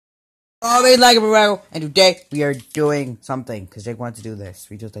Always like a burrito, and today we are doing something because Jake wants to do this.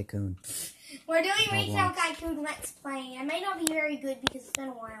 Retail Tycoon. We're doing Retail Tycoon Let's Play. I might not be very good because it's been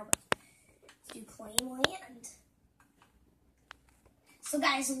a while, but let's do Claim Land. So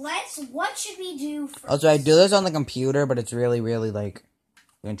guys, what should we do first? Also, I do this on the computer, but it's really like,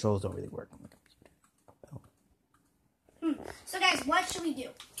 the controls don't really work on the computer. So guys, what should we do?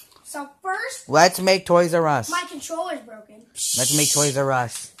 So first, let's make Toys R Us. My controller's broken. Let's make Toys R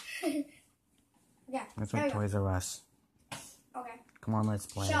Us. Yeah. Let's make Toys R Us. Okay. Come on, let's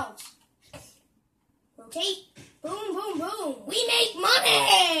play. Shelves. Rotate. Boom, boom, boom. We make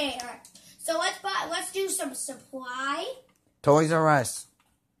money. All right. So let's do some supply. Toys R Us.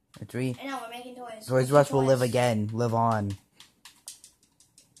 I know we're making toys. Toys R Us will live again. Live on.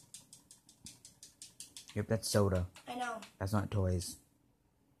 Yep, that's soda. I know. That's not toys.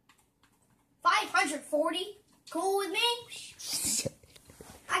 540. Cool with me?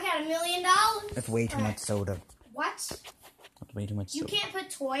 I got $1 million. That's way too much soda. What? That's way too much soda. You can't put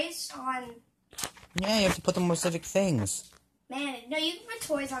toys on... Yeah, you have to put them on specific things. Man, no, you can put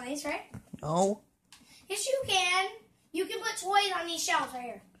toys on these, right? No. Yes, you can. You can put toys on these shelves right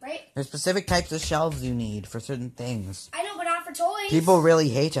here, right? There's specific types of shelves you need for certain things. I know, but not for toys. People really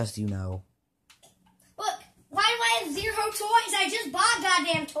hate us, you know. Look, why do I have 0 toys? I just bought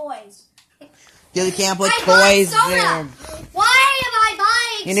goddamn toys. You can't put toys there. Why am I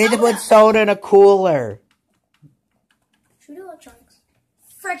buying You need to put soda in a cooler. Should we do electronics?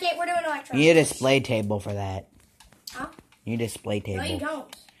 Frick it, we're doing electronics. You need a display table for that. Huh? You need a display table. No, you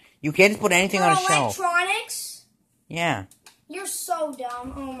don't. You can't just put anything on a shelf. Electronics? Yeah. You're so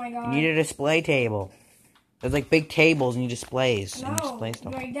dumb. Oh my god. You need a display table. There's like big tables and you displays. No, and display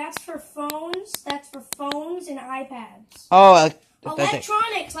stuff. Right, that's for phones. That's for phones and iPads. Oh,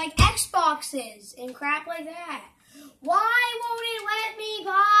 electronics like Xboxes and crap like that. Why won't it let me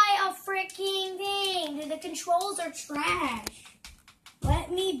buy a freaking thing? The controls are trash.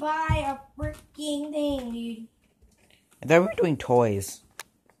 Let me buy a freaking thing, dude. I thought we were doing toys.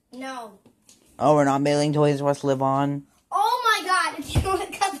 No. Oh, we're not mailing Toys R Us live on? Oh my god. If you want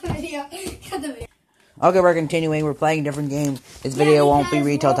to cut the video, cut the video. Okay, we're continuing. We're playing a different game. This video won't be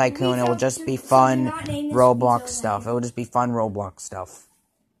Retail Tycoon. It will just be fun Roblox stuff. It will just be fun Roblox stuff.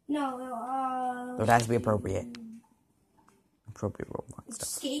 No, So it has to be appropriate. Appropriate Roblox stuff.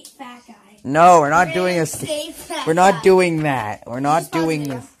 Escape fat guy. No, we're not doing a... We're not doing that. We're not doing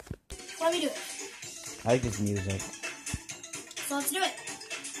this. Let me do it. I like this music. So let's do it.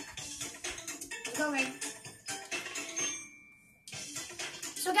 Let's go, Ray.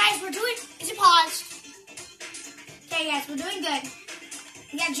 So guys, we're doing... Is it paused? Okay, guys, we're doing good.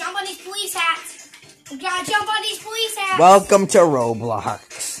 We gotta jump on these police hats. We gotta jump on these police hats. Welcome to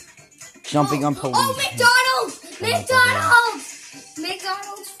Roblox. Jumping on police. Oh, McDonald's! McDonald's!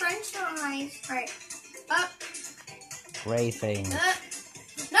 McDonald's French fries. Alright. Up. Gray thing.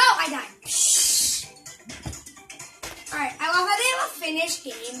 No, I died. Alright, I love how they have a finish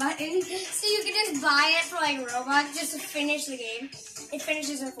game button. So you can just buy it for like Roblox just to finish the game. It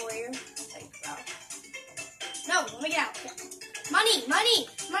finishes it for you. Like, wow. No, let me get out. Yeah. Money, money,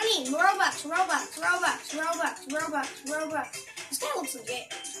 money. Robux, Robux, Robux, Robux, Robux, Robux. This guy looks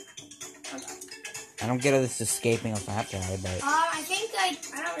legit. Okay. I don't get how this is escaping a fat guy, but... I think,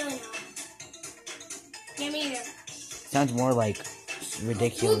 I don't really know. Yeah, me either. Sounds more like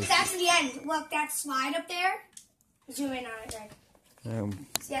ridiculous. Look, that's the end. Look, that slide up there. Zoom in on it, right?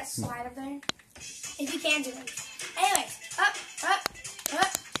 See that slide up there? If you can zoom in. Anyways, up, up,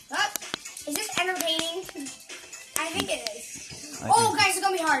 up, up. Is this entertaining? I think it is. Oh, guys, it's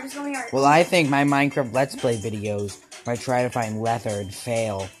gonna be hard. It's gonna be hard. Well, I think my Minecraft Let's Play videos, where I try to find leather and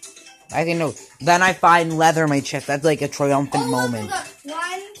fail. I think, no, then I find leather in my chest. That's like a triumphant moment. Look.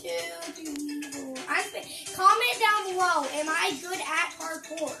 1, 2, 3, 4. Comment down below. Am I good at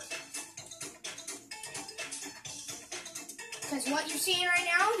parkour? Because what you're seeing right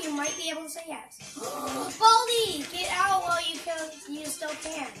now, you might be able to say yes. Baldy, get out while you still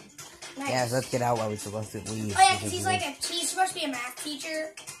can. Nice. Yeah, so let's get out while we're supposed to leave. Oh yeah, because he's supposed to be a math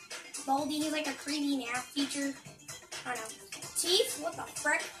teacher. Baldy, he's like a creepy math teacher. I don't know. Teeth? What the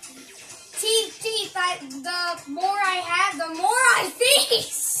frick? Teeth. The more I have, the more I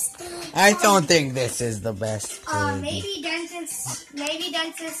feast. I don't think this is the best. Maybe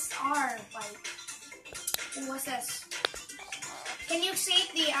dentists are like. What's this? Can you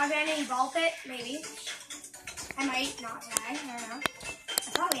escape the abandoned ball pit? Maybe. I might not die. I don't know.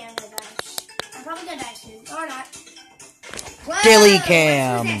 I probably am gonna die. I'm probably gonna die soon. Or not. Whoa, Dilly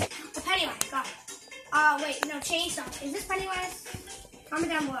cam. The Pennywise. Got it. Wait, no, chainsaw. Is this Pennywise? Comment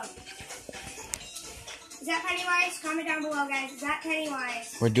down below. Is that Pennywise? Comment down below, guys. Is that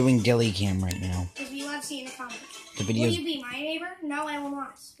Pennywise? We're doing Dilly Cam right now. Because we love seeing the comments. The video. Will you be my neighbor? No, I will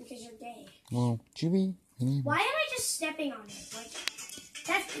not. Because you're gay. Well, should we? Why am I just stepping on it? Like,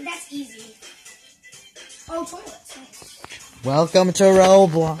 that's easy. Oh, toilets. Nice. Welcome to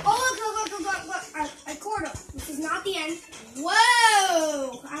Roblox. Oh, look. I caught him. This is not the end.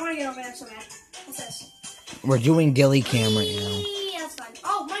 Whoa! I want to get over there so bad. What's this? We're doing Dilly Cam right now. That's fun.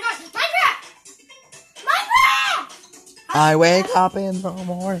 Oh my god! Minecraft! Minecraft! I wake up in the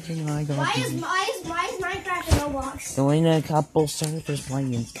morning. I go. Why is Minecraft in Roblox? Doing a couple surfers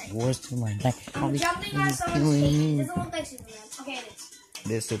playing Skywars to my back. I'm jumping on someone's cake. It doesn't look like Superman. Okay, it is.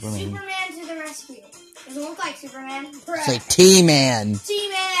 This Superman. Superman to the rescue. Doesn't look like Superman. It's like T-Man.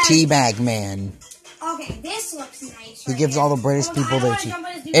 T-Man. Teabag Man. Okay, this looks nice. He gives all the British people their tea.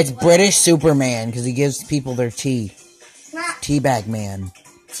 It's It's British Superman because he gives people their tea. Not Teabag Man.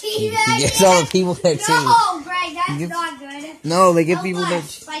 Teabag. He gives all the people their tea. No, Greg, that's not good. No, they give people their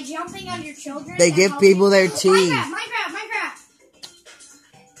tea. By jumping on your children. They give people their tea. Minecraft.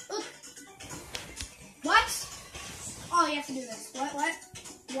 Look. What? Oh, you have to do this. What?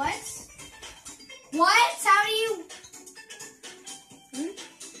 How do you?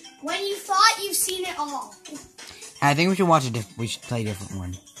 When you thought you've seen it all. I think we should watch we should play a different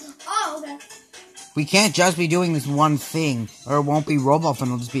one. Oh, okay. We can't just be doing this one thing, or it won't be Roblox Fun.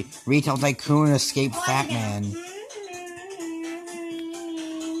 It'll just be Retail Tycoon, Escape Fat Man. What?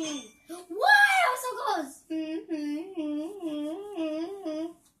 I was so close.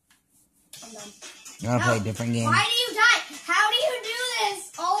 I'm done. You wanna play a different game? Why do you die? How do you do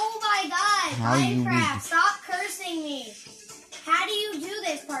this? Oh my god. How do you Minecraft, stop cursing me. How do you do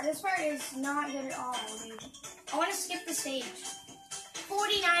this part? This part is not good at all, dude. I want to skip the stage.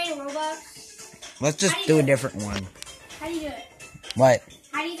 49 Robux. Let's just do a different one. How do you do it? What?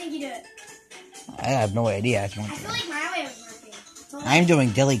 How do you think you do it? I have no idea. I feel like my way was working. But I'm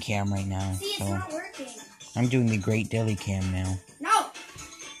doing Dilly Cam right now. see, it's So not working. I'm doing the Great Dilly Cam now. No!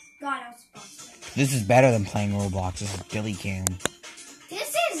 God, I was supposed to. This is better than playing Roblox. This is Dilly Cam.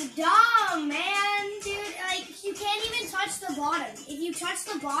 This is dumb, man. Dude, like, you can't even touch the bottom. If you touch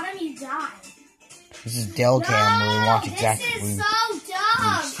the bottom, you die. This is Dill Cam where we watch exactly. This is so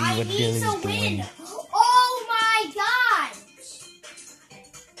dumb. see I what need Dilly's to win. doing. Oh my god.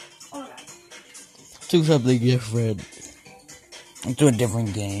 Oh my god. Do something different. Let's do a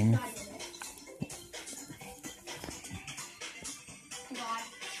different game. God. God.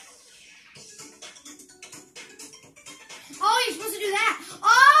 Oh, you're supposed to do that.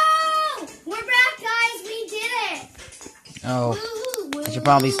 Oh, we're back, guys. We did it. Oh, Woo-hoo, I should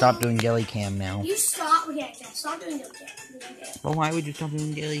probably stop doing Dilly Cam now. You stop. Okay, stop doing Dilly Cam. Well, why would you stop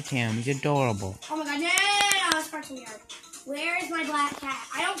doing Dilly Cam? He's adorable. Oh my god, no, that's part too weird. Where is my black cat?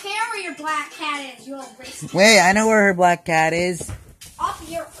 I don't care where your black cat is, you little racist. Wait, I know where her black cat is. Up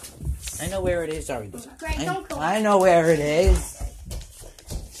here. I know where it is. Sorry. Greg, don't go. I know where it is.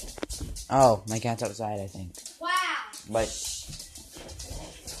 Oh, my cat's outside, I think. Wow. But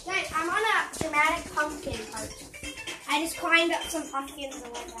Guys, I'm on a dramatic pumpkin part. I just climbed up some pumpkins and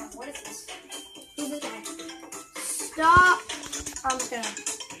went down. What is this? Who's this guy? Stop. I'm just gonna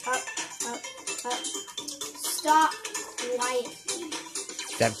up. Stop quietly.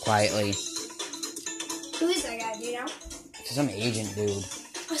 step quietly. Who is that guy? Do you know? Some agent dude.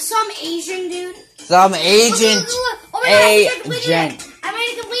 Some Asian dude. Some agent. Look. Oh my god, I think I completed Agent. it. I might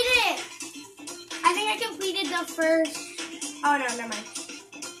have completed it. I think I completed the first. Oh no, never mind.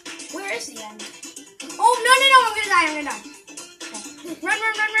 Where is the end? Oh no! I'm gonna die. Run!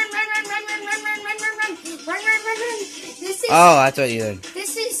 This is. Oh, that's what you did.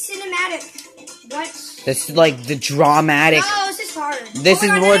 This is cinematic. What? This is like the dramatic. No, this is hard. This is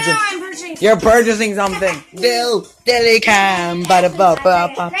more just. I'm purchasing. You're purchasing something. Dilly Cam. Greg. Record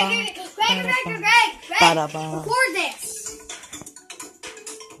this.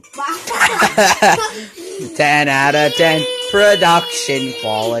 Wow. 10 out of 10 production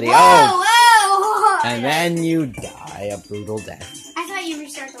quality. Whoa. And then you die a brutal death. I thought you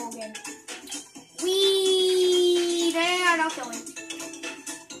restart the whole game. They are not going.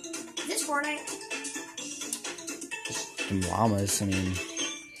 Is this Fortnite? Some llamas. I mean,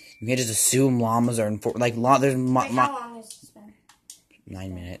 you can't just assume llamas are in like there's Wait, how long has this been?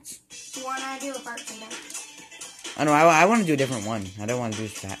 9 minutes. Do you want to do a part 2 then? Oh no, I want to do a different one. I don't want to do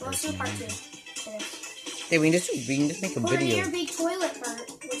that. Let's do part 2. Hey, we can just make a Put in video. your big toilet part,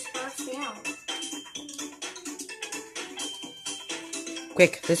 which bursts me out.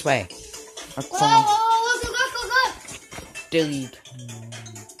 Quick, this way. Whoa, look. Delete.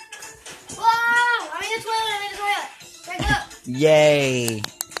 Whoa, I'm in the toilet. Break up. Yay.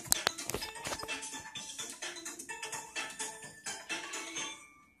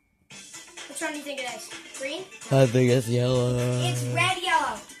 Which one do you think it is? Green? I think it's yellow. It's red,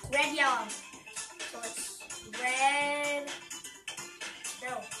 yellow. Red, yellow. So it's red.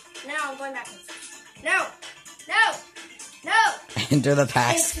 No, I'm going backwards. No. Enter the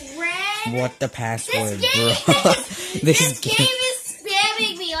pass. It's red. What the password, This game bro? is, this game is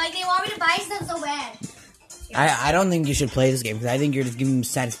spamming me. Like, they want me to buy stuff so bad. I don't think you should play this game, because I think you're just giving them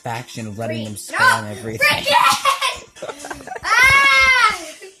satisfaction of letting them spam everything. Frickin'! Ah!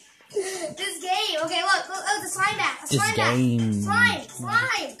 This game. Okay, look, the slime bath. This game. Slime.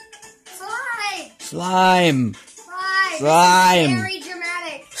 Slime. This is very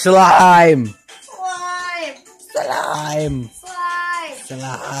dramatic. Slime. Slime.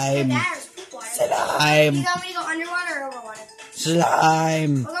 Slime. That is poop water. Slime. You want me to go underwater or over water?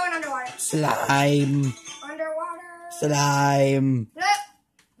 Slime. We're going underwater. Slime. Underwater. Slime.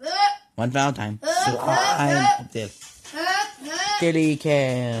 Look. One final time. Slime. Dilly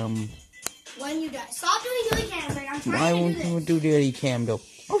cam. When you die. Stop doing dilly cams. Like, I'm Why trying won't to do you this. do dilly cam though?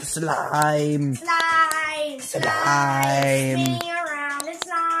 Oh, slime. Slime. Spinning around. It's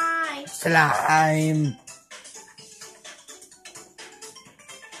slime. Slime.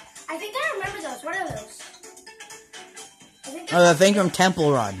 I think I remember those. What are those? Oh, the thing from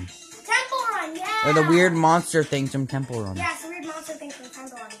Temple Run. Temple Run, yeah. Or the weird monster things from Temple Run. Yeah, it's the weird monster thing from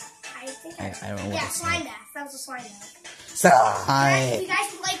Temple Run. I think I don't know what yeah, it's slime called. bath. That was a slime bath. If Slime. you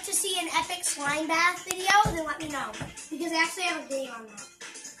guys would like to see an epic slime bath video, then let me know. Because I actually have a video on that.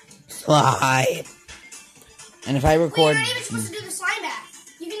 Slime. And if I Wait, record... you're not even supposed to do the slime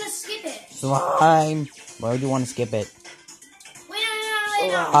bath. You can just skip it. Slime. Why would you want to skip it? Wait,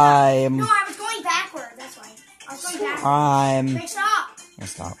 no. Slime. No, I was going backward. That's why. I was going backward. Slime. Wait, stop. I'll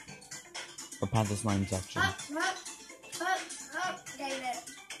stop. We're past the slime section. Up. Okay, there.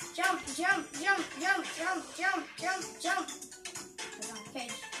 Jump. Okay,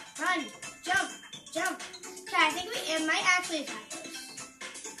 run. Jump. Okay, I think it might actually attack us.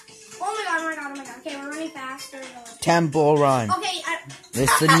 Oh my god. Okay, we're running faster. Temple Run. Okay, This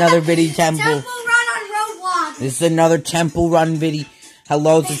is another video temple. Temple Run on Roblox. This is another Temple Run video.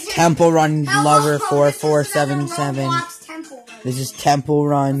 Hello, this is Temple Run Lover 4477. Roblox Temple Run. This is Temple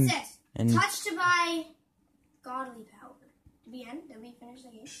Run. What's this? And Touch to buy godly power. Did we end? Did we finish the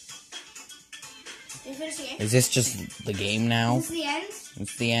game? Did we finish the game? is this just the game now? Is this the end?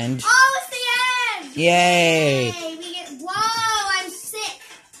 It's the end. Oh, it's the end! Yay! We get. Whoa! I'm sick.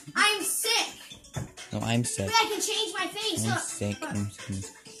 No, I'm sick. Wait, I can change my face. I'm Look. sick. Look. I'm sick.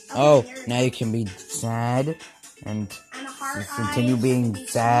 Okay, Oh, there we now go. you can be sad and And a heart just continue eyes, being be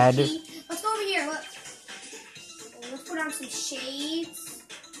sad. squishy. Let's go over here. Look. Let's put on some shades.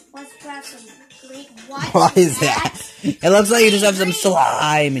 Let's put on some green. What is that? It looks like you just have some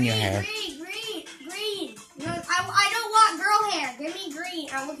slime in your hair. Green. No, I don't want girl hair. Give me green.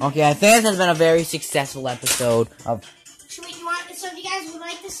 Okay, I think this has been a very successful episode of... So if you guys would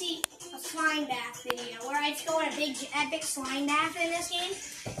like to see a slime bath video where I just go in a big epic slime bath in this game,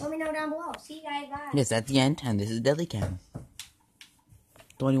 let me know down below. See you guys, bye. Yes, that's the end, and this is Dilly Cam.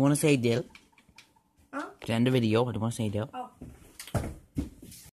 Don't you want to say Dill? Huh? To end the video, what do you want to say, Dill? Oh,